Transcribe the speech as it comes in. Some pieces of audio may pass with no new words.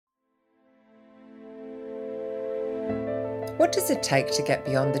What does it take to get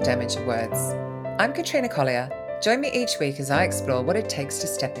beyond the damage of words? I'm Katrina Collier. Join me each week as I explore what it takes to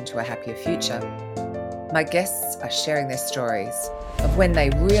step into a happier future. My guests are sharing their stories of when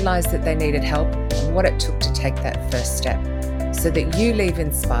they realised that they needed help and what it took to take that first step, so that you leave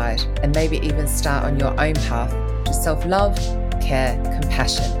inspired and maybe even start on your own path to self-love, care,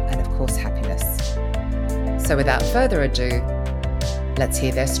 compassion, and of course happiness. So without further ado, let's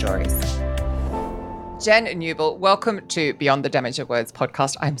hear their stories. Jen and Newbill, welcome to Beyond the Damage of Words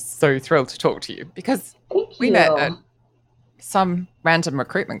podcast. I'm so thrilled to talk to you because we met at some random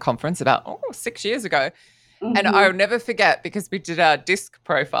recruitment conference about 6 years ago. Mm-hmm. And I'll never forget because we did our disc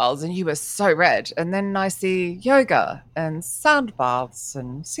profiles and you were so red. And then I see yoga and sound baths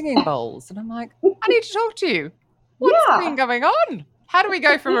and singing bowls. And I'm like, I need to talk to you. What's been going on? How do we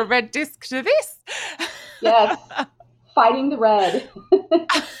go from a red disc to this? Yes, fighting the red.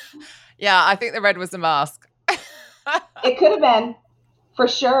 Yeah, I think the red was a mask. It could have been, for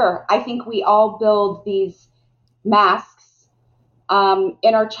sure. I think we all build these masks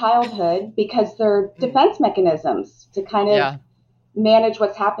in our childhood because they're defense mechanisms to kind of manage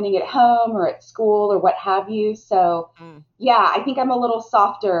what's happening at home or at school or what have you. So, I think I'm a little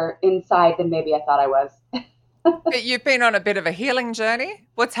softer inside than maybe I thought I was. But you've been on a bit of a healing journey.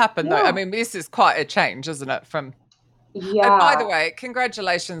 What's happened, though? I mean, this is quite a change, isn't it, from... Yeah. And by the way,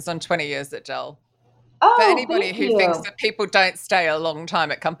 congratulations on 20 years at Dell. Oh, for anybody who thinks that people don't stay a long time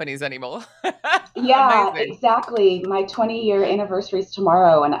at companies anymore. Yeah, Amazing. Exactly. My 20-year anniversary is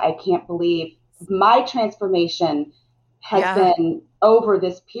tomorrow, and I can't believe my transformation has been over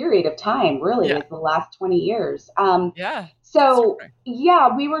this period of time, really, like the last 20 years. So,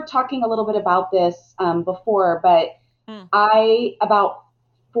 we were talking a little bit about this before, but about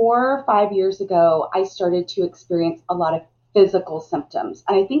 4 or 5 years ago, I started to experience a lot of physical symptoms.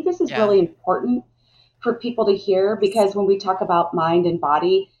 And I think this is really important for people to hear because when we talk about mind and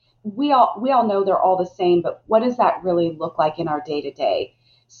body, we all know they're all the same, but what does that really look like in our day to day?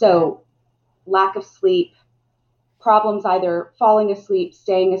 So lack of sleep, problems either falling asleep,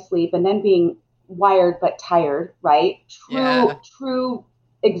 staying asleep, and then being wired but tired, right? True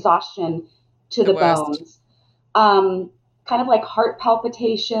exhaustion to the bones. Kind of like heart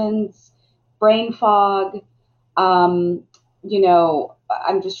palpitations, brain fog, I'm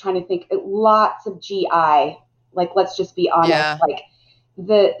just trying to think, lots of GI, like, let's just be honest, like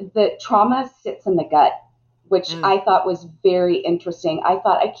the trauma sits in the gut, which I thought was very interesting. I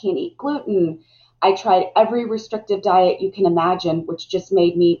thought I can't eat gluten. I tried every restrictive diet you can imagine, which just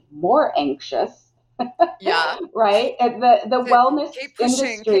made me more anxious. Right. And the wellness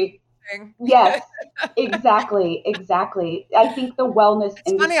industry. Yes, exactly. I think the wellness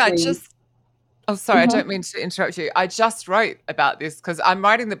industry. It's funny, I don't mean to interrupt you. I just wrote about this because I'm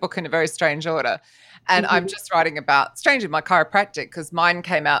writing the book in a very strange order. And I'm just writing about, strangely, my chiropractic, because mine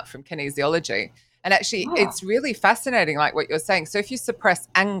came out from kinesiology. And actually, it's really fascinating, like what you're saying. So if you suppress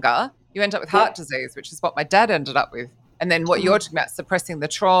anger, you end up with heart disease, which is what my dad ended up with. And then what you're talking about, suppressing the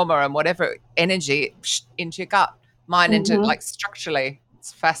trauma and whatever energy into your gut, mine into, like, structurally.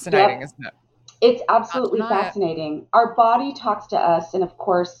 It's fascinating, isn't it? It's absolutely fascinating. Our body talks to us. And of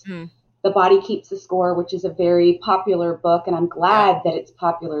course, The Body Keeps the Score, which is a very popular book. And I'm glad that it's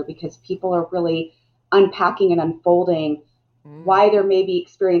popular because people are really unpacking and unfolding why they're maybe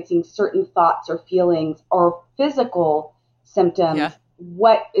experiencing certain thoughts or feelings or physical symptoms.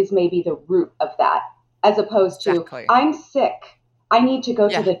 What is maybe the root of that, as opposed to, I'm sick, I need to go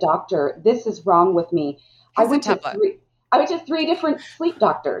to the doctor, this is wrong with me. I went to 3 different sleep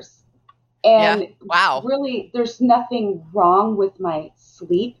doctors. And really, there's nothing wrong with my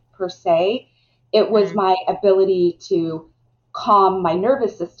sleep per se. It was my ability to calm my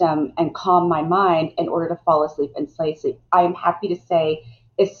nervous system and calm my mind in order to fall asleep and stay asleep. I am happy to say,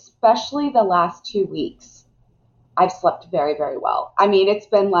 especially the last 2 weeks, I've slept very, very well. I mean, it's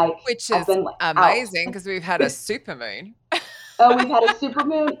been like... Which is amazing because we've had a supermoon. We've had a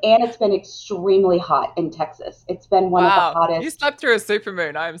supermoon, and it's been extremely hot in Texas. It's been one of the hottest. You slept through a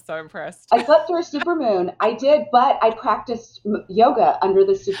supermoon. I am so impressed. I slept through a supermoon. I did, but I practiced yoga under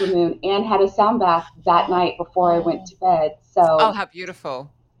the supermoon and had a sound bath that night before I went to bed. So, how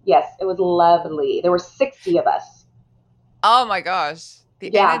beautiful. Yes, it was lovely. There were 60 of us. Oh my gosh.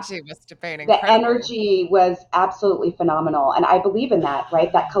 The energy must have been incredible. The energy was absolutely phenomenal. And I believe in that,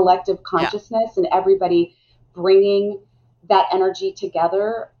 right? That collective consciousness and everybody bringing that energy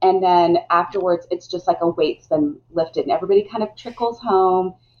together. And then afterwards, it's just like a weight's been lifted and everybody kind of trickles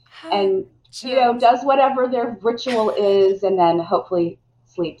home and, does whatever their ritual is and then hopefully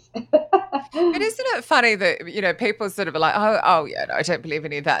sleeps. But isn't it funny that, people sort of are like, oh, yeah, no, I don't believe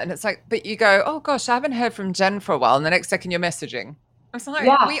any of that. And it's like, but you go, oh, gosh, I haven't heard from Jen for a while. And the next second you're messaging. It's like,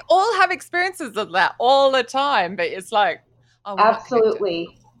 Yeah, we all have experiences of that all the time. But it's like, oh, we're not connected.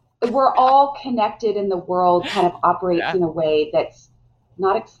 absolutely. We're Yeah. all connected, and the world kind of operates Yeah. in a way that's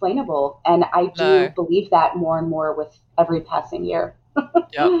not explainable. And I do No. believe that more and more with every passing year.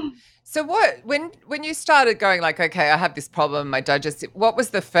 Yep. So when you started going like, okay, I have this problem, my digestive, what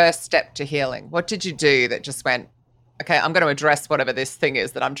was the first step to healing? What did you do that just went, okay, I'm going to address whatever this thing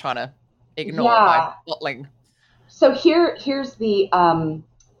is that I'm trying to ignore by Yeah. bottling? So here's the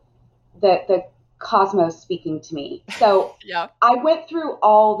cosmos speaking to me. So Yeah. I went through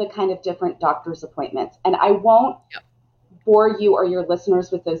all the kind of different doctor's appointments, and I won't Yep. bore you or your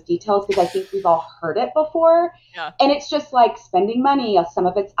listeners with those details because I think we've all heard it before. Yeah. And it's just like spending money. Some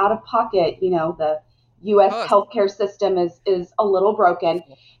of it's out of pocket. The U.S. healthcare system is a little broken,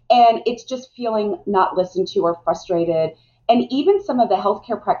 and it's just feeling not listened to or frustrated. And even some of the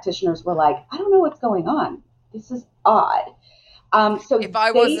healthcare practitioners were like, I don't know what's going on. This is odd. So If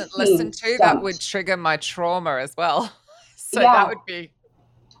I they wasn't seem listened to, that would stumped. trigger my trauma as well. So that Yeah, would be,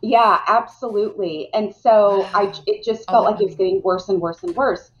 yeah, absolutely. And so wow. it just All felt that like it was money. getting worse and worse and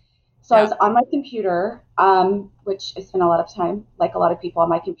worse. So I Yeah. was on my computer, which I spent a lot of time, like a lot of people, on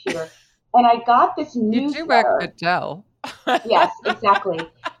my computer, and I got this You do work for newsletter. Dell. Yes, exactly.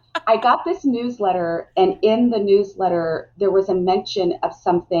 I got this newsletter, and in the newsletter, there was a mention of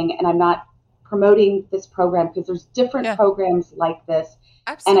something, and I'm not promoting this program because there's different Yeah, programs like this,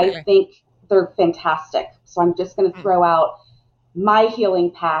 and I absolutely. think they're fantastic. So I'm just going to Mm. throw out my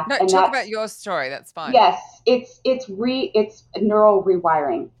healing path, No, and talk about that's your story. That's fine. yes, it's neural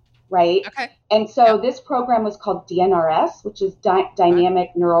rewiring, right? Okay. And so Yep. this program was called DNRS, which is Right.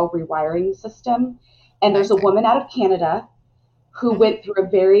 Dynamic Neural Rewiring System. And there's a Amazing. woman out of Canada who Hmm. went through a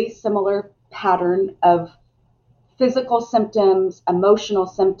very similar pattern of physical symptoms, emotional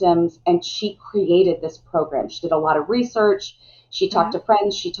symptoms, and she created this program. She did a lot of research. She talked Hmm. to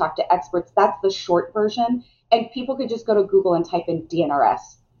friends. She talked to experts. That's the short version. And people could just go to Google and type in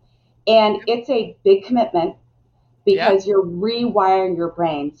DNRS. And Yep. it's a big commitment Yeah. because you're rewiring your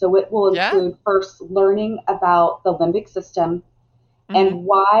brain. So it will Yeah. include first learning about the limbic system Hmm. and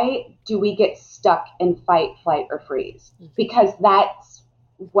why do we get stuck in fight, flight, or freeze? Because that's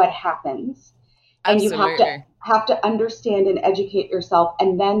what happens. And you Absolutely. have to understand and educate yourself.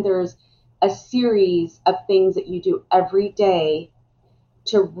 And then there's a series of things that you do every day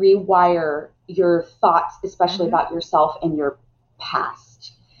to rewire your thoughts, especially Hmm. about yourself and your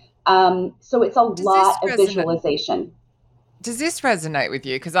past. So it's a Does this lot of resonate? visualization. Does this resonate with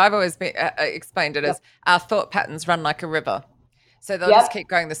you? Because I've always been explained it Yep. as our thought patterns run like a river. So they'll just Yep. keep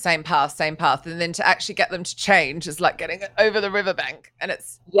going the same path. And then to actually get them to change is like getting over the riverbank. And did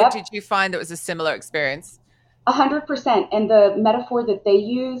Yep. you find it was a similar experience? 100%. And the metaphor that they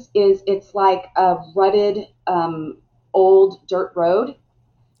use is it's like a rutted old dirt road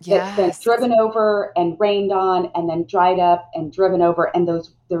that's been Yes. driven over and rained on and then dried up and driven over. And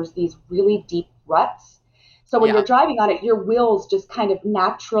there's these really deep ruts. So when you're Yeah. driving on it, your wheels just kind of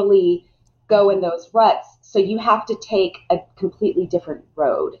naturally go in those ruts. So you have to take a completely different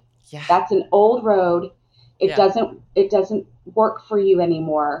road. Yeah. That's an old road. It Yeah. doesn't work for you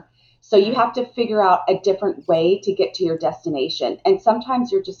anymore. So you have to figure out a different way to get to your destination. And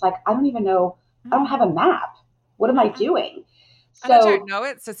sometimes you're just like, I don't even know. I don't Mm. have a map. What am I Mm-mm. doing? And I don't So know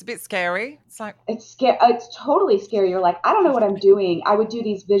it, so it's a bit scary. It's like, it's scary. It's totally scary. You're like, I don't know what I'm doing. I would do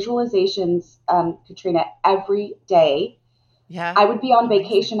these visualizations, Katrina, every day. yeah, I would be on amazing.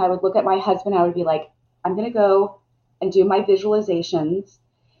 vacation. I would look at my husband. I would be like, I'm going to go and do my visualizations.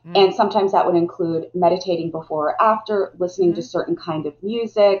 Mm. And sometimes that would include meditating before or after, listening to Hmm. certain kind of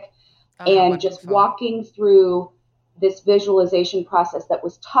music, Oh, how and just wonderful. walking through this visualization process that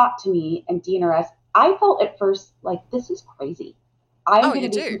was taught to me in DNRS. I felt at first like, this is crazy. I'm Oh, going you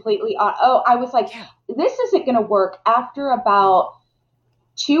to be do? completely on. Oh, I was like, Yeah. this isn't going to work. After Mm. about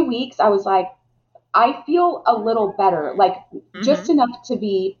 2 weeks, I was like, I feel a little better, like Mm-hmm. just enough to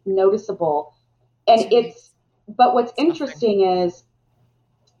be noticeable. And 2 weeks. but what's It's nothing. interesting is,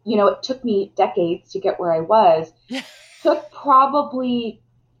 it took me decades to get where I was. Yeah. Took probably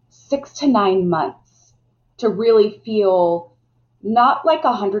 6 to 9 months to really feel not like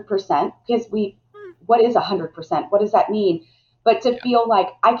 100%, because Mm. what is 100%? What does that mean? But to Yeah. feel like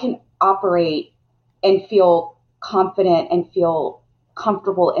I can operate and feel confident and feel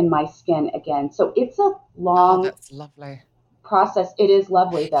comfortable in my skin again. So it's a Oh, long that's lovely. process. It is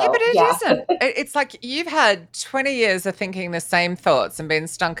lovely Yeah, but though. it Yeah. isn't. It's like you've had 20 years of thinking the same thoughts and been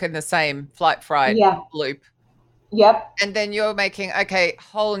stuck in the same flight fright Yeah. loop. Yep. And then you're making, okay,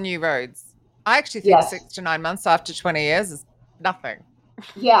 whole new roads. I actually think Yes. 6 to 9 months after 20 years is nothing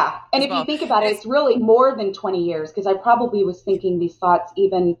Yeah. And as if you well. think about it, it's really more than 20 years because I probably was thinking these thoughts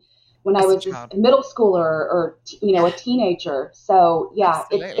even when I As a was child. a middle schooler or a Yeah, teenager. So yeah,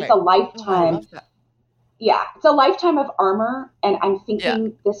 it's a absolutely. Oh, I lifetime. love that. Yeah, it's a lifetime of armor, and I'm Yeah,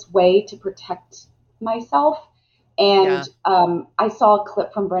 thinking this way to protect myself. And yeah. I saw a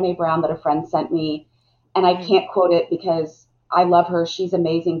clip from Brené Brown that a friend sent me, and I Mm, can't quote it because I love her. She's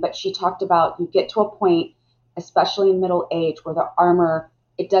amazing. But she talked about you get to a point, especially in middle age, where the armor,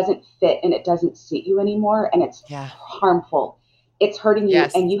 it doesn't fit and it doesn't suit you anymore, and it's yeah. harmful. It's hurting you,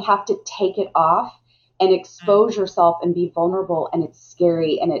 Yes. and you have to take it off and Mm, expose yourself and be vulnerable. And it's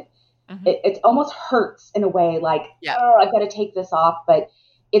scary, and hmm. it almost hurts in a way, like, Yeah. oh, I've got to take this off, but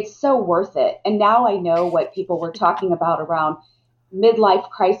it's so worth it. And now I know what people were talking about around midlife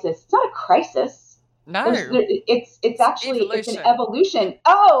crisis. It's not a crisis. No, It's it's actually, it's an evolution. evolution.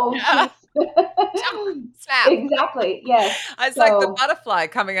 Oh, Yeah. geez. Snap. Exactly. Yes. It's like the So butterfly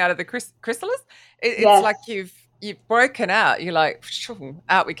coming out of the chrysalis. It's yes, like you've broken out. You're like, "Phew,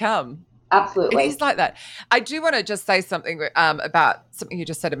 out we come." It is absolutely. like that. I do want to just say something about something you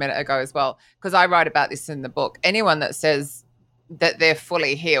just said a minute ago as well, because I write about this in the book. Anyone that says that they're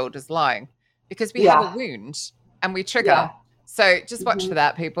fully healed is lying, because we have a Yeah. wound and we trigger. Yeah. So just watch Hmm. for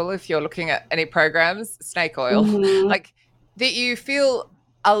that, people. If you're looking at any programs, snake oil, Hmm. like that, you feel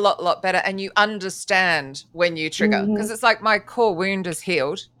a lot better and you understand when you trigger, Hmm. because it's like my core wound is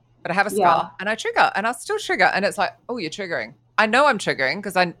healed, but I have a Yeah. scar and I trigger and I still trigger, and it's like, oh, you're triggering. I know I'm triggering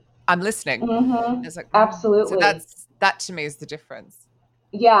because I'm listening. Hmm. It's like, so Absolutely. that to me is the difference.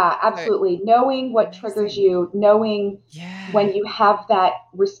 Yeah, So absolutely. Knowing what triggers amazing. you, knowing Yeah. when you have that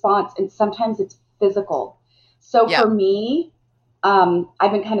response, and sometimes it's physical. So Yeah. for me,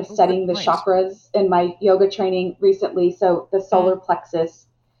 I've been kind of Oh, good studying the point. chakras in my yoga training recently. So the solar Mm. plexus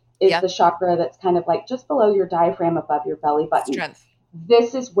is Yeah. the chakra that's kind of like just below your diaphragm, above your belly button. Strength.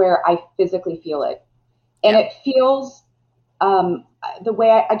 This is where I physically feel it. And Yeah. it feels um, the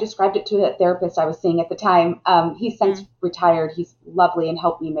way I described it to a therapist I was seeing at the time, he's since Mm. retired. He's lovely and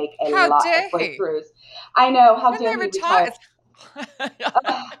helped me make a How lot of dare he? breakthroughs. I know. How When dare they he retire, retire? I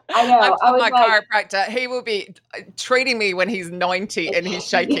I've know. I told was my like, chiropractor he will be treating me when he's 90 and he's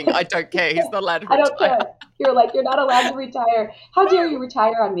shaking. I don't care. He's not allowed to I don't retire. care. You're like, you're not allowed to retire. How dare you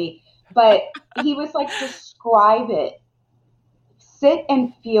retire on me? But he was like, describe it, sit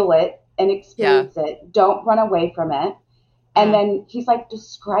and feel it and Yeah. experience it. Don't run away from it. And Mm. then he's like,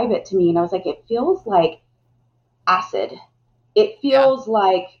 describe it to me. And I was like, it feels like acid. It Yeah. feels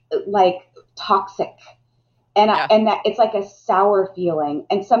like toxic. Yeah. And that it's like a sour feeling.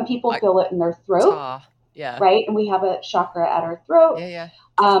 And some people Like feel it in their throat, tar. Yeah. right? And we have a chakra at our throat. Yeah.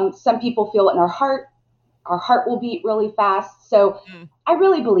 Yeah. Some people feel it in our heart. Our heart will beat really fast. So Mm. I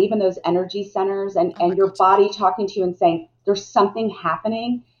really believe in those energy centers Oh my and your God. Yeah. body talking to you and saying, there's something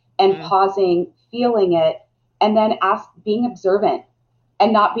happening, and Mm. pausing, feeling it, and then being observant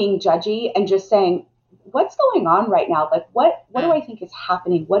and not being judgy and just saying, what's going on right now? Like, what do Mm. I think is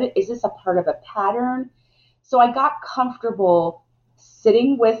happening? What is this, a part of a pattern? So I got comfortable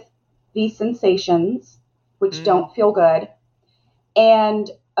sitting with these sensations, which Mm. don't feel good, and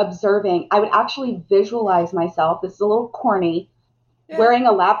observing. I would actually visualize myself, this is a little corny, Yeah. wearing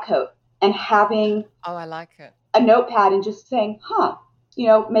a lab coat and having Oh, I like it. a notepad and just saying,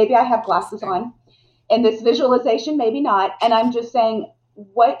 maybe I have glasses Interesting. on in this visualization, maybe not. And I'm just saying,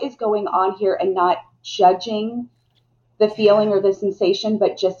 what is going on here, and not judging the feeling Yeah. or the sensation,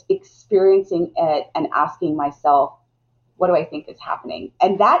 but just experiencing it and asking myself, what do I think is happening?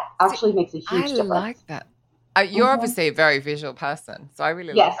 And that See, actually makes a I huge like difference. that. You're Hmm. obviously a very visual person, so I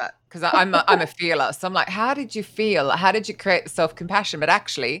really love Yes. that, because I'm a feeler. So I'm like, how did you feel? How did you create the self-compassion? But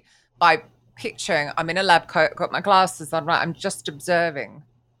actually, by picturing, I'm in a lab coat, got my glasses on, right? I'm just observing,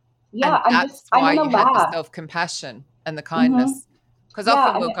 Yeah. and that's I'm why in a you had the lab. self-compassion and the Hmm. kindness. Because Yeah.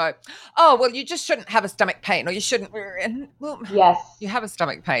 often we'll go, oh, well, you just shouldn't have a stomach pain, or you shouldn't. And well, you Yes. have a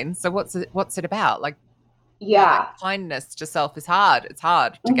stomach pain, so what's it about? Like, yeah, that Yeah. kindness to self is hard. It's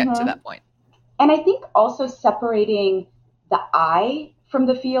hard to get to Hmm. that point. And I think also separating the I from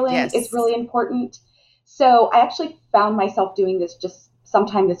the feeling is Yes. really important. So I actually found myself doing this just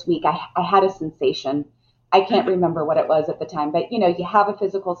sometime this week. I had a sensation. I can't Hmm. remember what it was at the time, but you have a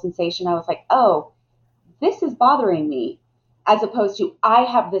physical sensation. I was like, oh, this is bothering me, as opposed to I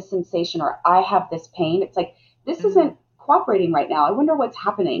have this sensation or I have this pain. It's like, this Mm. isn't cooperating right now. I wonder what's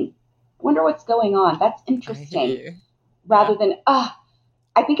happening. I wonder what's going on. That's I hear interesting. you. Rather Yeah. than,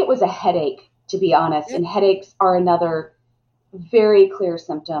 I think it was a headache, to be honest. Yeah. And headaches are another very clear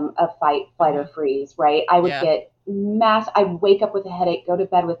symptom of fight, flight, or Hmm. freeze, right? I would Yeah. get I wake up with a headache, go to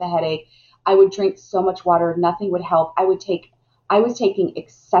bed with a headache. I would drink so much water, nothing would help. I was taking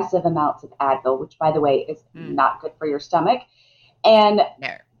excessive amounts of Advil, which by the way is not good for your stomach. And No.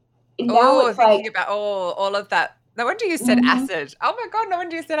 now Oh, it's like, thinking about all of that. No wonder you said mm-hmm. acid. Oh my God, no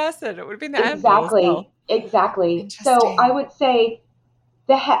wonder you said acid. It would have been the Advil as well. Exactly, exactly. So Interesting. I would say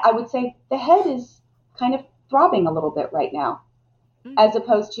the head is kind of throbbing a little bit right now, Mm. as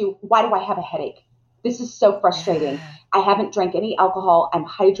opposed to why do I have a headache? This is so frustrating. Yeah. I haven't drank any alcohol. I'm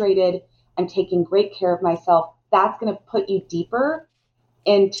hydrated. I'm taking great care of myself. That's going to put you deeper Deeper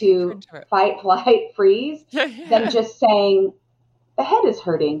into into it. fight, flight, freeze Yeah, than yeah. just saying the head is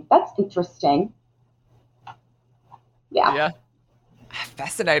hurting. That's interesting. Yeah. Yeah.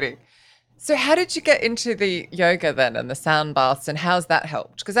 Fascinating. So how did you get into the yoga then and the sound baths and how's that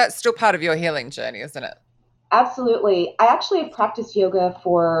helped? Because that's still part of your healing journey, isn't it? Absolutely. I actually have practiced yoga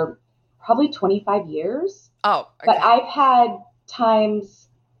for probably 25 years, Oh, but okay. I've had times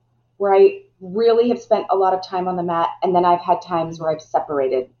where I really have spent a lot of time on the mat, and then I've had times Mm. where I've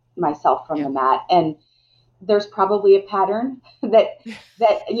separated myself from Yeah. the mat. And there's probably a pattern that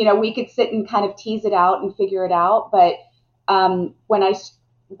we could sit and kind of tease it out and figure it out. But when I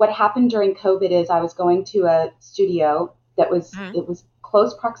what happened during COVID is I was going to a studio that Mm. it was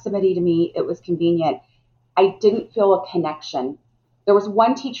close proximity to me. It was convenient. I didn't feel a connection. There was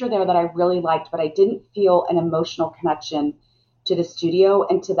one teacher there that I really liked, but I didn't feel an emotional connection to the studio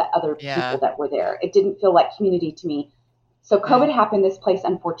and to the other people Yeah. that were there. It didn't feel like community to me. So Mm. COVID happened. This place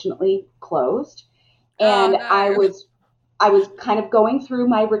unfortunately closed, Oh and no. I was kind of going through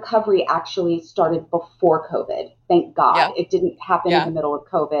my recovery. Actually, started before COVID. Thank God Yeah. it didn't happen in the Yeah. middle of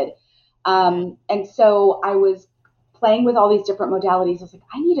COVID. Hmm. And so I was playing with all these different modalities. I was like,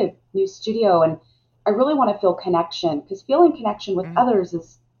 I need a new studio, and I really want to feel connection, because feeling connection with Mm. others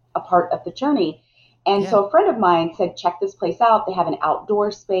is a part of the journey. And Yeah. so a friend of mine said, check this place out. They have an outdoor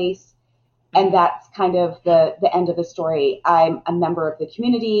space. And Mm. that's kind of the end of the story. I'm a member of the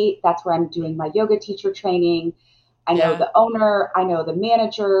community. That's where I'm doing my yoga teacher training. I know Yeah. the owner. I know the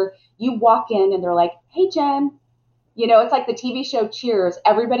manager. You walk in and they're like, hey, Jen. It's like the TV show Cheers.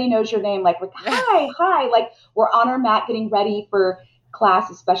 Everybody knows your name. Like, Yeah. hi, hi. Like, we're on our mat getting ready for class,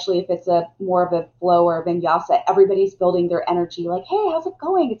 especially if it's a more of a flow or a vinyasa. Everybody's building their energy. Like, hey, how's it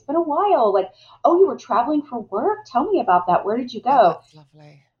going? It's been a while. Like, oh, you were traveling for work? Tell me about that. Where did you Oh, go? that's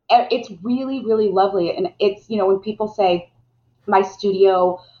lovely. It's really, really lovely. And it's, when people say my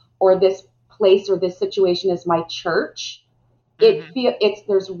studio or this place or this situation is my church, Hmm.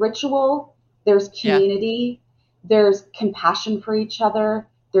 there's ritual, there's Yeah. community, there's compassion for each other,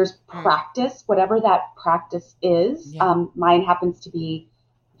 there's Mm. practice, whatever that practice is. Yeah. Mine happens to be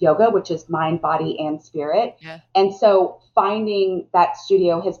yoga, which is mind, body, and spirit. Yeah. And so finding that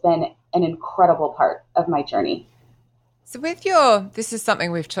studio has been an incredible part of my journey. So this is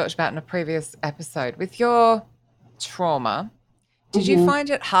something we've talked about in a previous episode. With your trauma, did you Mm-hmm. find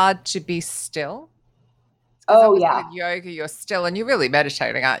it hard to be still? Because Oh, obviously yeah, with yoga, you're still, and you're really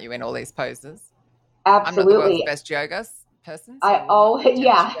meditating, aren't you, in all these poses? I'm not the world's absolutely. best yoga person, so I will not attempt to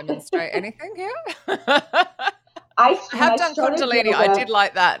Yeah. demonstrate anything here. I When have I done started Kundalini. I yoga, did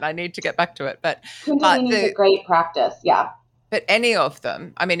like that, and I need to get back to it. But Kundalini is a great practice. Yeah. any of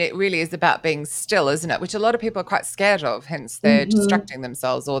them, I mean, it really is about being still, isn't it? Which a lot of people are quite scared of. Hence, they're Hmm. distracting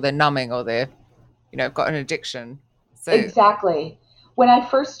themselves, or they're numbing, or they're got an addiction. So Exactly. When I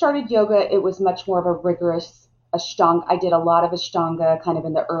first started yoga, it was much more of a rigorous Ashtanga. I did a lot of Ashtanga kind of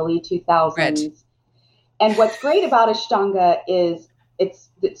in the early red, 2000s. And what's great about Ashtanga is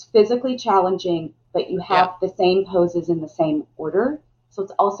it's physically challenging, but you yeah, have the same poses in the same order. So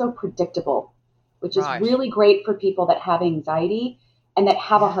it's also predictable, which is right, really great for people that have anxiety and that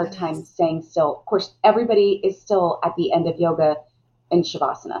have a hard time yes, staying still. Of course, everybody is still at the end of yoga in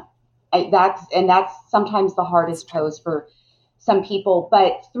Shavasana. That's sometimes the that's hardest true. pose for some people.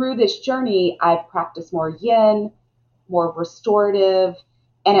 But through this journey, I've practiced more yin, more restorative.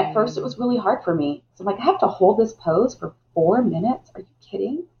 And at first, it Mm, was really hard for me. So I'm like, I have to hold this pose for 4 minutes. Are you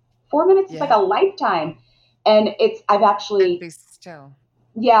kidding? 4 minutes is like yeah, a lifetime. And I've and actually, be still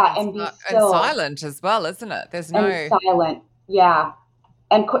yeah, and and be and still silent as well, isn't it? There's and no silent. Yeah.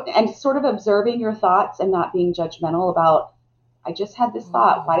 And sort of observing your thoughts and not being judgmental about, I just had this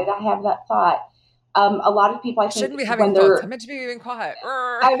thought. Why oh, did I have that thought? A lot of people, I I shouldn't think, be having when thoughts. I'm they're, meant to be being quiet.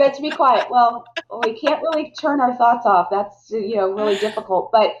 I meant to be quiet. Well, we can't really turn our thoughts off. That's, really difficult.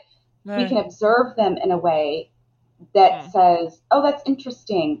 But we No. can observe them in a way that Mm, says, oh, that's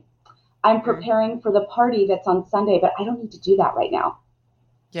interesting. I'm mm, preparing for the party that's on Sunday, but I don't need to do that right now.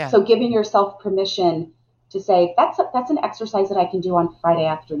 yeah. So giving yourself permission to say, that's an exercise that I can do on Friday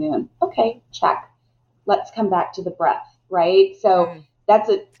afternoon. Okay, check. let's come back to the breath, right? So that's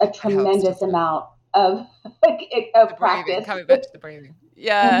a It helps, tremendous doesn't it? amount of The of breathing, practice. coming back to the breathing.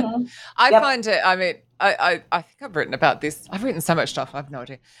 Yeah. Mm-hmm. I Yep. find it, I mean, I think I've written about this. I've written so much stuff, I have no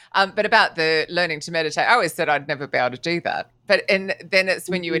idea. But about the learning to meditate, I always said I'd never be able to do that. But and then it's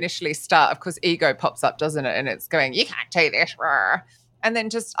when you Mm-hmm. initially start, of course, ego pops up, doesn't it? And it's going, you can't do this. Rah. And then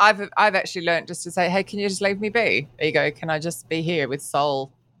just I've actually learned just to say, hey, can you just leave me be? Ego, can I just be here with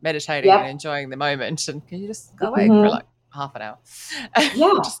soul meditating and Yep. enjoying the moment? And can you just go away for Mm-hmm. like half an hour?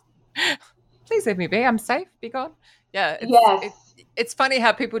 Yeah. Just please leave me be. I'm safe. Be gone. Yeah, Yes. it's funny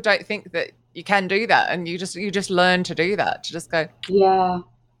how people don't think that you can do that, and you just learn to do that. To just go, Yeah.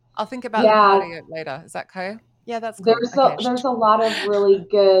 I'll think about the Yeah. party later. Is that cool? Yeah, that's cool. Okay. There's a lot of really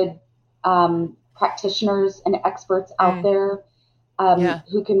good practitioners and experts out Mm, there yeah.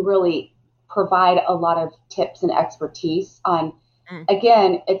 who can really provide a lot of tips and expertise on. Mm,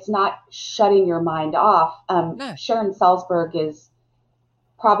 Again, it's not shutting your mind off. no. Sharon Salzberg is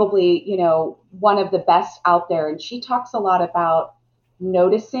probably, one of the best out there, and she talks a lot about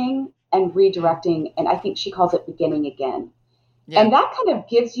noticing and Mm, redirecting, and I think she calls it beginning again. yeah. And that kind of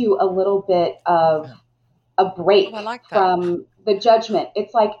gives you a little bit Love of that. a Oh, I break like that. from the judgment.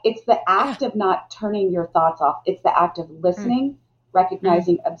 It's like it's the Yeah. act of not turning your thoughts off. It's the act of Mm, listening, mm,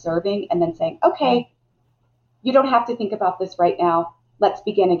 recognizing, observing, and then saying, mm. okay, you don't have to think about this right now. Let's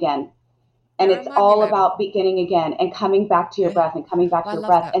begin again. Yeah, And it's remind me all later. about beginning again and coming back to your Yeah. breath and coming back to I your love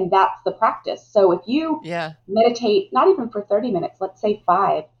breath. that. And that's the practice. So if you Yeah. meditate, not even for 30 minutes, let's say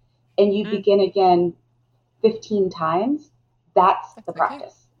 5, and you Mm, begin again 15 times, that's that's the okay.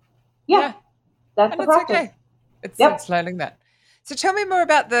 practice. Yeah, Yeah. that's And the it's practice. okay. Yep. It's learning that. So tell me more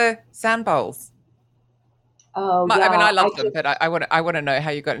about the sound bowls. Oh, I mean, I yeah. love them, but I want to know how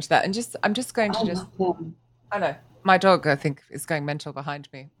you got into that. And just I'm just going I to just love them. I know my dog I think is going mental behind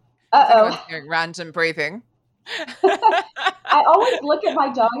me. If Uh anyone's hearing random breathing, oh. I always look at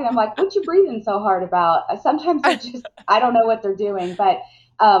my dog and I'm like, what you breathing so hard about? Sometimes I don't know what they're doing, but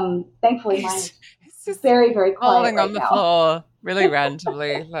thankfully mine is it's just very, very quiet falling right on the now. floor really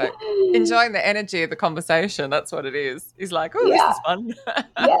randomly, like enjoying the energy of the conversation. That's what it is. He's like, oh, this Yeah. is fun.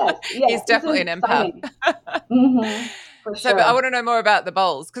 Yes. He's Yes. This definitely is an empath. exciting. Mm-hmm. For So, but I sure. want to know more about the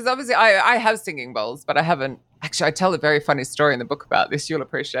bowls because obviously I have singing bowls, but I haven't actually. I tell a very funny story in the book about this. You'll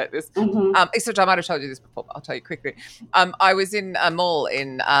appreciate this. Mm-hmm. Except I might have told you this before, but I'll tell you quickly. I was in a mall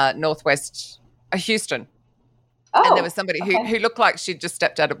in northwest Houston, and there was Oh, somebody okay. who looked like she'd just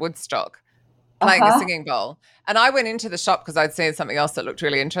stepped out of Woodstock playing a Uh-huh. singing bowl. And I went into the shop because I'd seen something else that looked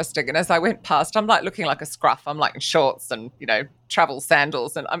really interesting. And as I went past, I'm like looking like a scruff. I'm like in shorts and, travel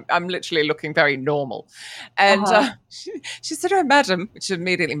sandals. And I'm literally looking very normal. And Uh-huh. she said, oh, madam, which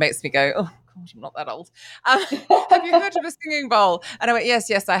immediately makes me go, oh, God, I'm not that old. Have you heard of a singing bowl? And I went, yes,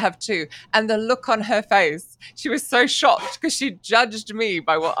 yes, I have too. And the look on her face, she was so shocked because she judged me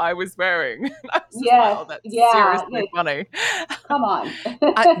by what I was wearing. And I was just like, Yes. oh, that's Yeah. seriously Yeah. funny. Come on.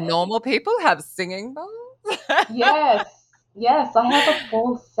 Normal people have singing bowls. Yes. Yes. I have a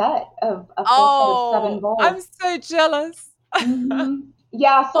full set of 7 Oh, I'm bowls. so jealous.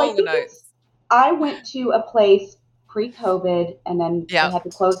 Yeah, so I All the think notes. I went to a place pre-COVID and then they Yeah. had to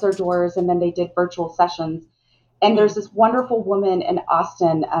close their doors and then they did virtual sessions. And there's Mm, this wonderful woman in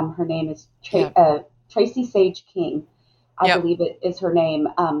Austin. Her name is yeah. Tracy Sage King, I Yep. believe it is her name.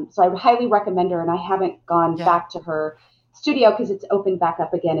 So I would highly recommend her. And I haven't gone Yeah. back to her studio because it's opened back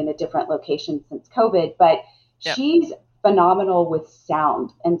up again in a different location since COVID. But Yep. she's phenomenal with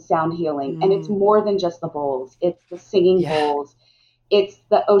sound and sound healing. And it's Mm, more than just the bowls, it's the singing yeah. bowls, it's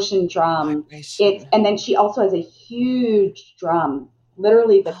the ocean drum. Vibration. And then she also has a huge drum,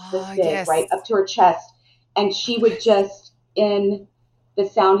 literally this Oh, big, right yes. up to her chest. And Oh, she would yes. just in the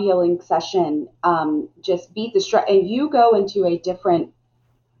sound healing session, just beat the strum, and you go into a different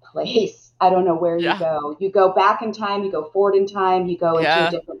place. I don't know where you Yeah. go. You go back in time, you go forward in time, you go into a Yeah.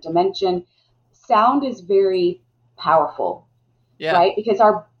 different dimension. Sound is very powerful, Yeah. right? Because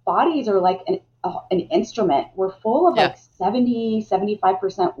our bodies are like an instrument. We're full of Yeah. like 70,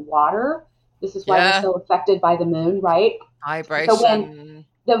 75% water. This is why we're Yeah. so affected by the moon, right? So when Vibration.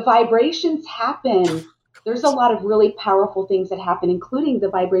 the vibrations happen, there's a lot of really powerful things that happen, including the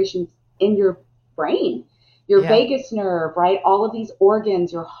vibrations in your brain, your Yeah. vagus nerve, right? All of these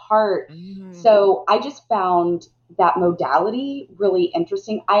organs, your heart. Mm, So I just found that modality really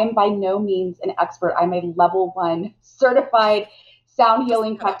interesting. I am by no means an expert. I'm a level 1 certified sound just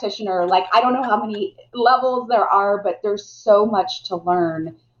healing gonna, practitioner. Like, I don't know how many levels there are, but there's so much to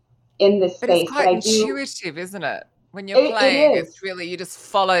learn in this but it's space. But quite I do, intuitive, isn't it? When you're it playing, it's is. really you just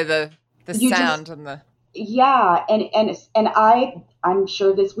follow the You just sound and the Yeah, I'm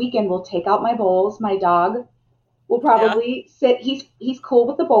sure this weekend we'll take out my bowls. My dog will Yeah. probably sit. He's cool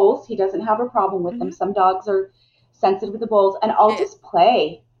with the bowls. He doesn't have a problem with them. Hmm. Some dogs are sensitive with the bowls, and I'll Yeah. just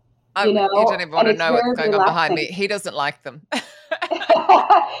play, You don't even want and to it's know what's very going on behind me. relaxing. He doesn't like them.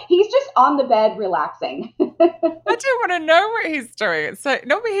 He's just on the bed relaxing. I do want to know what he's doing. So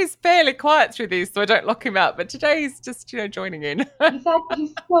normally he's fairly quiet through these, so I don't lock him out. But today he's just, joining in. He's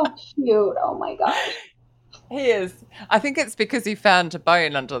so cute. Oh my gosh. He is. I think it's because he found a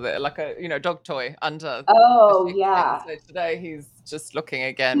bone under the, like a, dog toy under the Oh sheet thing. yeah. So today he's just looking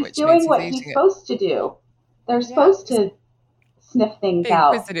again, He's which means doing he's what he's eating it. supposed to do. They're Yeah, supposed to sniff things be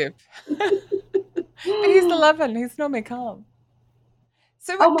out. inquisitive. But he's 11. He's normally calm.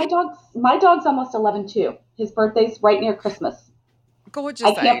 So Oh, my dog's almost 11 too. His birthday's right near Christmas. gorgeous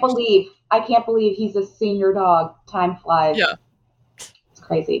age. I can't believe he's a senior dog. Time flies. Yeah. It's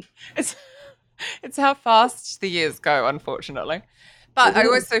crazy. It's it's how fast the years go, unfortunately. But It I is.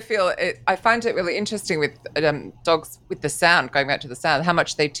 also feel I find it really interesting with dogs, with the sound, going back to the sound, how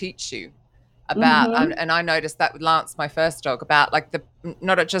much they teach you about, Mm-hmm. and I noticed that with Lance, my first dog, about like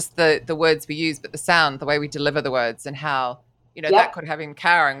not just the words we use, but the sound, the way we deliver the words, and how, that Yep. could have him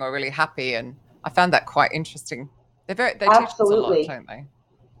cowering or really happy. And I found that quite interesting. They teach us a lot, Absolutely. don't they?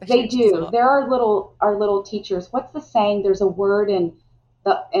 They They teach us a do. lot. There are little teachers. What's the saying? There's a word in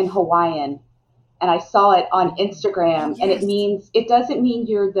Hawaiian, and I saw it on Oh Instagram, and yes. it doesn't mean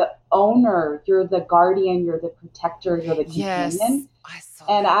you're the owner, you're the guardian, you're the protector, you're the Yes, companion. I saw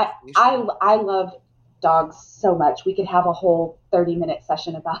And that. It was beautiful. I love dogs so much. We could have a whole 30-minute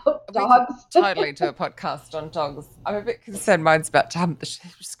session about We could dogs. totally do a podcast on dogs. I'm a bit concerned mine's about to hump the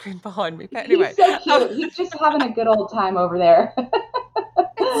screen behind me. But He's anyway, so cute. He's just having a good old time over there.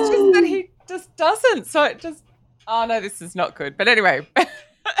 it's just that he just doesn't. So it just, oh no, this is not good. But anyway,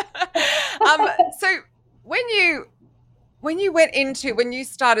 so when you when you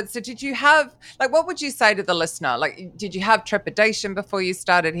started, so did you have, like, what would you say to the listener? Like, did you have trepidation before you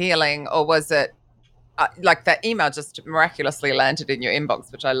started healing, or was it like that email just miraculously landed in your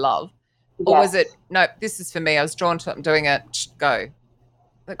inbox, which I love? Or was it, Yes. no, this is for me, I was drawn to it, I'm doing it, go?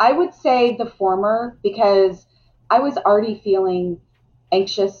 Like, I would say the former because I was already feeling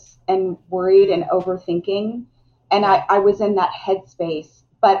anxious and worried and overthinking. And yeah, I was in that headspace.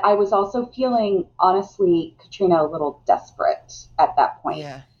 But I was also feeling, honestly, Katrina, a little desperate at that point.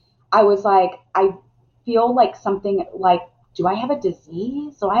 yeah. I was like, I feel like something like, do I have a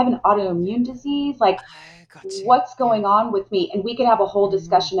disease? Do I have an autoimmune disease? Like, I got you. what's Yeah. going on with me? And we could have a whole Mm,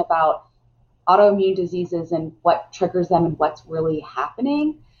 discussion about autoimmune diseases and what triggers them and what's really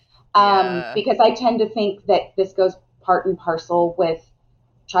happening. yeah. Because I tend to think that this goes part and parcel with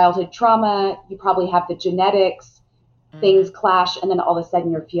childhood trauma. You probably have the genetics, things Hmm. clash, and then all of a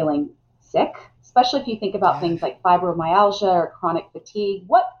sudden you're feeling sick, especially if you think about Yeah. things like fibromyalgia or chronic fatigue.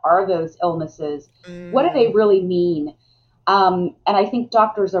 What are those illnesses? What do they Mm, really mean? And I think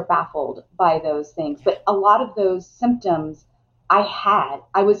doctors are baffled by those things. yeah. But a lot of those symptoms I had.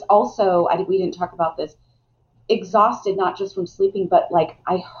 I was also, we didn't talk about this, Mm. exhausted, not just from sleeping, but like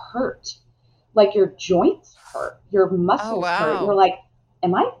I hurt. Like your joints hurt, your Oh, muscles hurt. You're wow. like,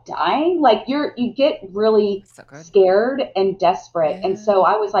 am I dying? Like you get really That's so good. scared and desperate. And so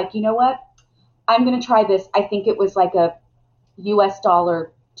Yeah. I was like, you know what? I'm going to try this. I think it was like a US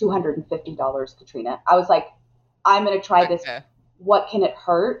dollar, $250, Katrina. I was like, I'm going to try this. Okay. What can it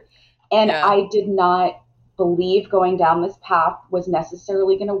hurt? And Yeah. I did not believe going down this path was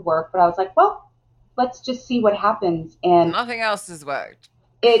necessarily going to work, but I was like, well, let's just see what happens. And Nothing else has worked.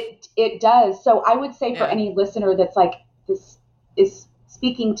 it does. So I would say for Yeah. any listener that's like, this is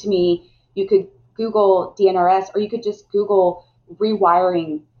speaking to me, you could Google DNRS or you could just Google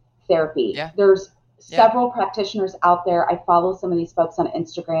rewiring therapy. Yeah. There's Yeah. several practitioners out there. I follow some of these folks on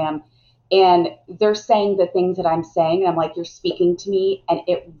Instagram and they're saying the things that I'm saying. And I'm like, you're speaking to me and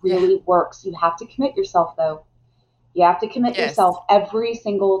it Yeah. really works. You have to commit yourself though. You have to commit Yes. yourself every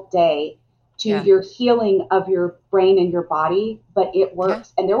single day to Yeah. your healing of your brain and your body, but it Yeah.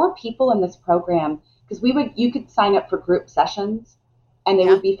 works. And there were people in this program because you could sign up for group sessions and they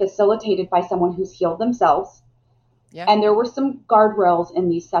would Yeah. be facilitated by someone who's healed themselves. Yeah. And there were some guardrails in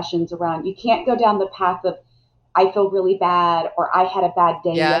these sessions around you can't go down the path of I feel really bad or I had a bad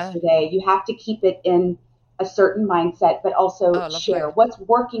day Yeah. yesterday. You have to keep it in a certain mindset, but also Oh, share lovely. what's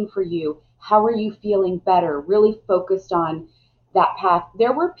working for you. How are you feeling better? Really focused on that path.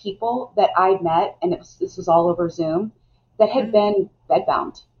 There were people that I met, and this was all over Zoom, that had Mm. been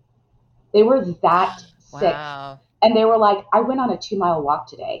bedbound. They were that sick. Wow. And they were like, I went on a 2 mile walk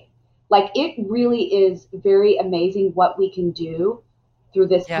today. Like, it really is very amazing what we can do through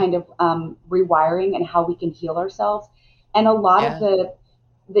this Yeah. kind of rewiring and how we can heal ourselves. And a lot of Yeah.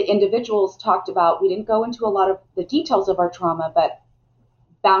 the individuals talked about, we didn't go into a lot of the details of our trauma, but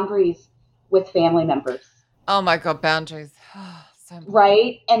boundaries with family members. Oh my God, boundaries. So important.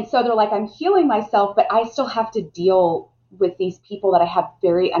 Right. And so they're like, I'm healing myself, but I still have to deal with these people that I have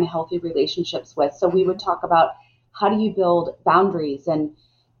very unhealthy relationships with. So we would talk about how do you build boundaries and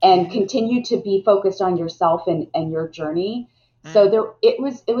continue to be focused on yourself and your journey. So it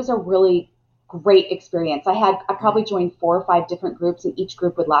was a really great experience. I probably joined 4 or 5 different groups, and each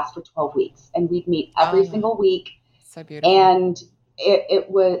group would last for 12 weeks, and we'd meet every single week. So beautiful. And it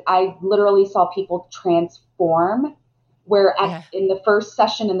was, I literally saw people transform where in the first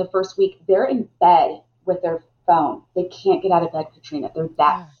session, in the first week, they're in bed with their phone. They can't get out of bed, Katrina. They're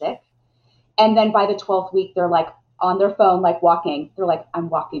that sick. And then by the 12th week, they're like on their phone, like walking. They're like, I'm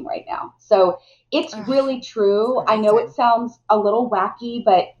walking right now. So it's really true. I know it sounds a little wacky,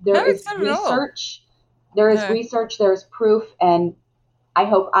 but there is research. There is research. There is proof. And I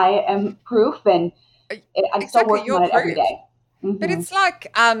hope I am proof. And I'm still working on it every day. But it's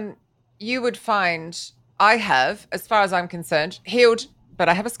like you would find, I have, as far as I'm concerned, healed, but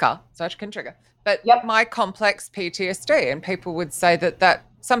I have a scar, so I can trigger. But my complex PTSD, and people would say that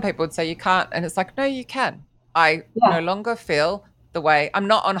some people would say you can't, and it's like, no, you can. I no longer feel the way, I'm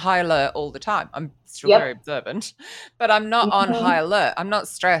not on high alert all the time. I'm still very observant, but I'm not on high alert. I'm not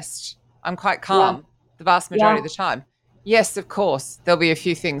stressed. I'm quite calm the vast majority of the time. Yes, of course, there'll be a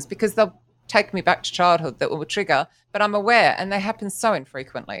few things because they'll take me back to childhood that will trigger, but I'm aware, and they happen so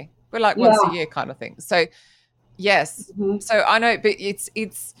infrequently. We're like once a year kind of thing. So yes. So I know, but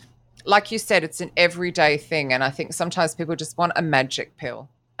it's like you said, it's an everyday thing. And I think sometimes people just want a magic pill,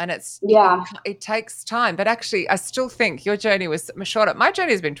 and it takes time. But actually, I still think your journey was shorter. My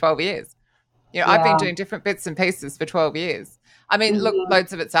journey has been 12 years. You know, I've been doing different bits and pieces for 12 years. I mean, look,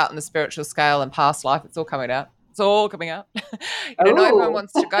 loads of it's out in the spiritual scale and past life. It's all coming out. It's all coming out. Not everyone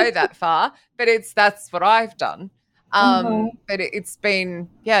wants to go that far, but that's what I've done. But it's been,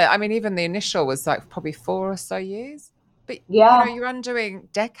 I mean, even the initial was like probably 4 or so years, but you're undoing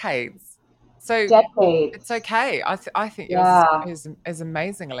decades. So it's okay. I think yours is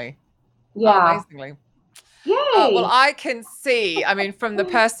amazingly. Amazingly. Yay. Well, I can see, I mean, from the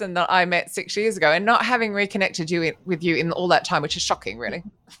person that I met 6 years ago and not having reconnected with you in all that time, which is shocking, really.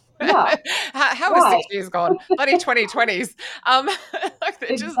 Yeah. How was 6 years gone? Bloody 2020s. Like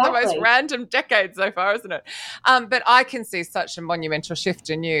they're just the most random decade so far, isn't it? But I can see such a monumental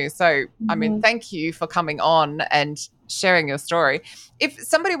shift in you. So, I mean, thank you for coming on and sharing your story. If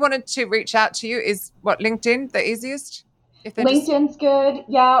somebody wanted to reach out to you, is LinkedIn the easiest? LinkedIn's good.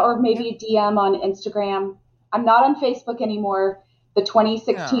 Yeah. Or maybe a DM on Instagram. I'm not on Facebook anymore. The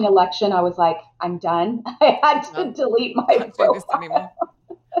 2016 election, I was like, I'm done. I had to delete my profile. Do this anymore.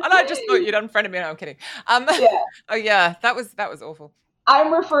 And I just thought you'd unfriended me. No, I'm kidding. Oh yeah, that was awful.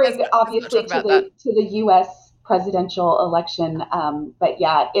 I'm referring obviously to the U.S. presidential election, but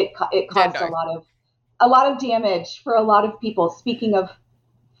yeah, it caused a lot of damage for a lot of people. Speaking of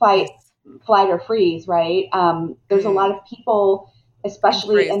flight or freeze, right? There's a lot of people,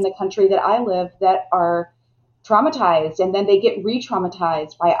 especially in the country that I live, that are traumatized, and then they get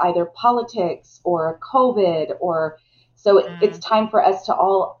re-traumatized by either politics or COVID or. So it's time for us to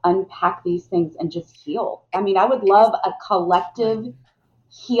all unpack these things and just heal. I mean, I would love a collective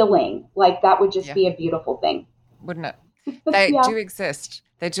healing. Like that would just be a beautiful thing. Wouldn't it? They do exist.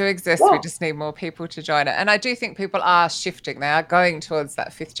 They do exist. We just need more people to join it. And I do think people are shifting. They are going towards that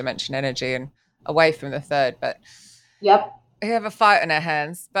 5th dimension energy and away from the 3rd. But we have a fight in our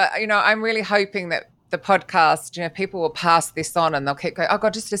hands. But, I'm really hoping that the podcast, people will pass this on and they'll keep going, oh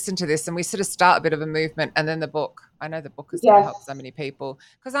God, just listen to this. And we sort of start a bit of a movement. And then the book, I know the book is going to help so many people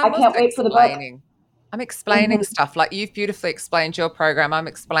because I can't wait for the book. I'm explaining stuff like you've beautifully explained your program. I'm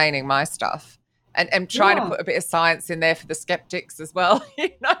explaining my stuff and trying to put a bit of science in there for the skeptics as well.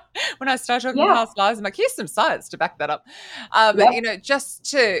 When I start talking past lives, I'm like, here's some science to back that up. Just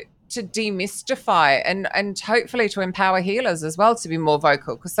to demystify and hopefully to empower healers as well to be more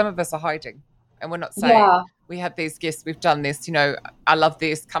vocal because some of us are hiding. And we're not saying we have these gifts, we've done this, I love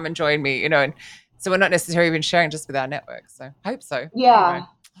this, come and join me, and so we're not necessarily even sharing just with our network. So I hope so. Yeah. Anyway,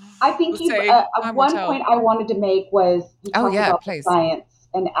 I think one point I wanted to make was you talked about the science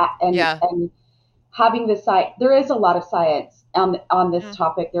and having the science. There is a lot of science on this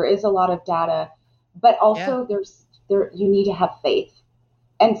topic. There is a lot of data, but also you need to have faith.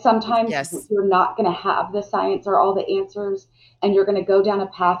 And sometimes you're not going to have the science or all the answers, and you're going to go down a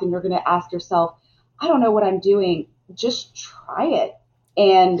path and you're going to ask yourself, I don't know what I'm doing. Just try it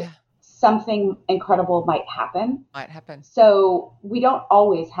and something incredible might happen. Might happen. So we don't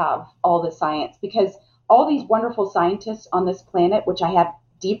always have all the science, because all these wonderful scientists on this planet, which I have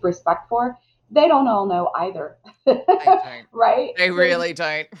deep respect for, they don't all know either. They don't. Right? They really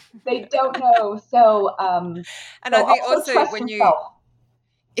don't. They don't know. So, And I think also trust when yourself.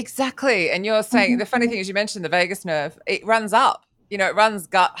 Exactly. And you're saying, the funny thing is, you mentioned the vagus nerve, it runs up, it runs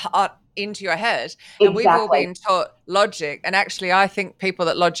gut, heart into your head. And we've all been taught logic. And actually, I think people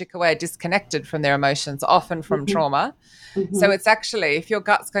that logic away are disconnected from their emotions, often from trauma. So it's actually, if your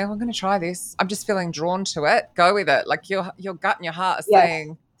gut's going, I'm going to try this, I'm just feeling drawn to it, go with it. Like your gut and your heart are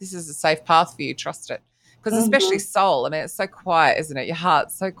saying, this is a safe path for you, trust it. Because especially soul, I mean, it's so quiet, isn't it? Your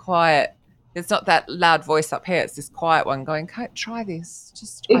heart's so quiet. It's not that loud voice up here. It's this quiet one going, try this.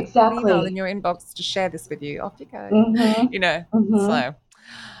 Just put an email in your inbox to share this with you. Off you go. So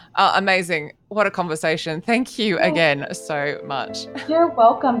amazing. What a conversation. Thank you again so much. You're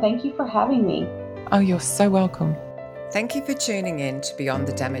welcome. Thank you for having me. Oh, you're so welcome. Thank you for tuning in to Beyond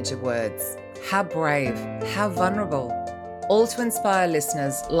the Damage of Words. How brave, how vulnerable. All to inspire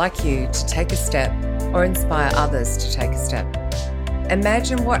listeners like you to take a step, or inspire others to take a step.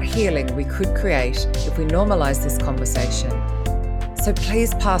 Imagine what healing we could create if we normalize this conversation. So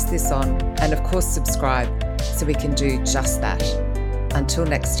please pass this on, and of course subscribe, so we can do just that. Until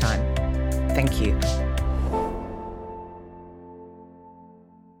next time, thank you.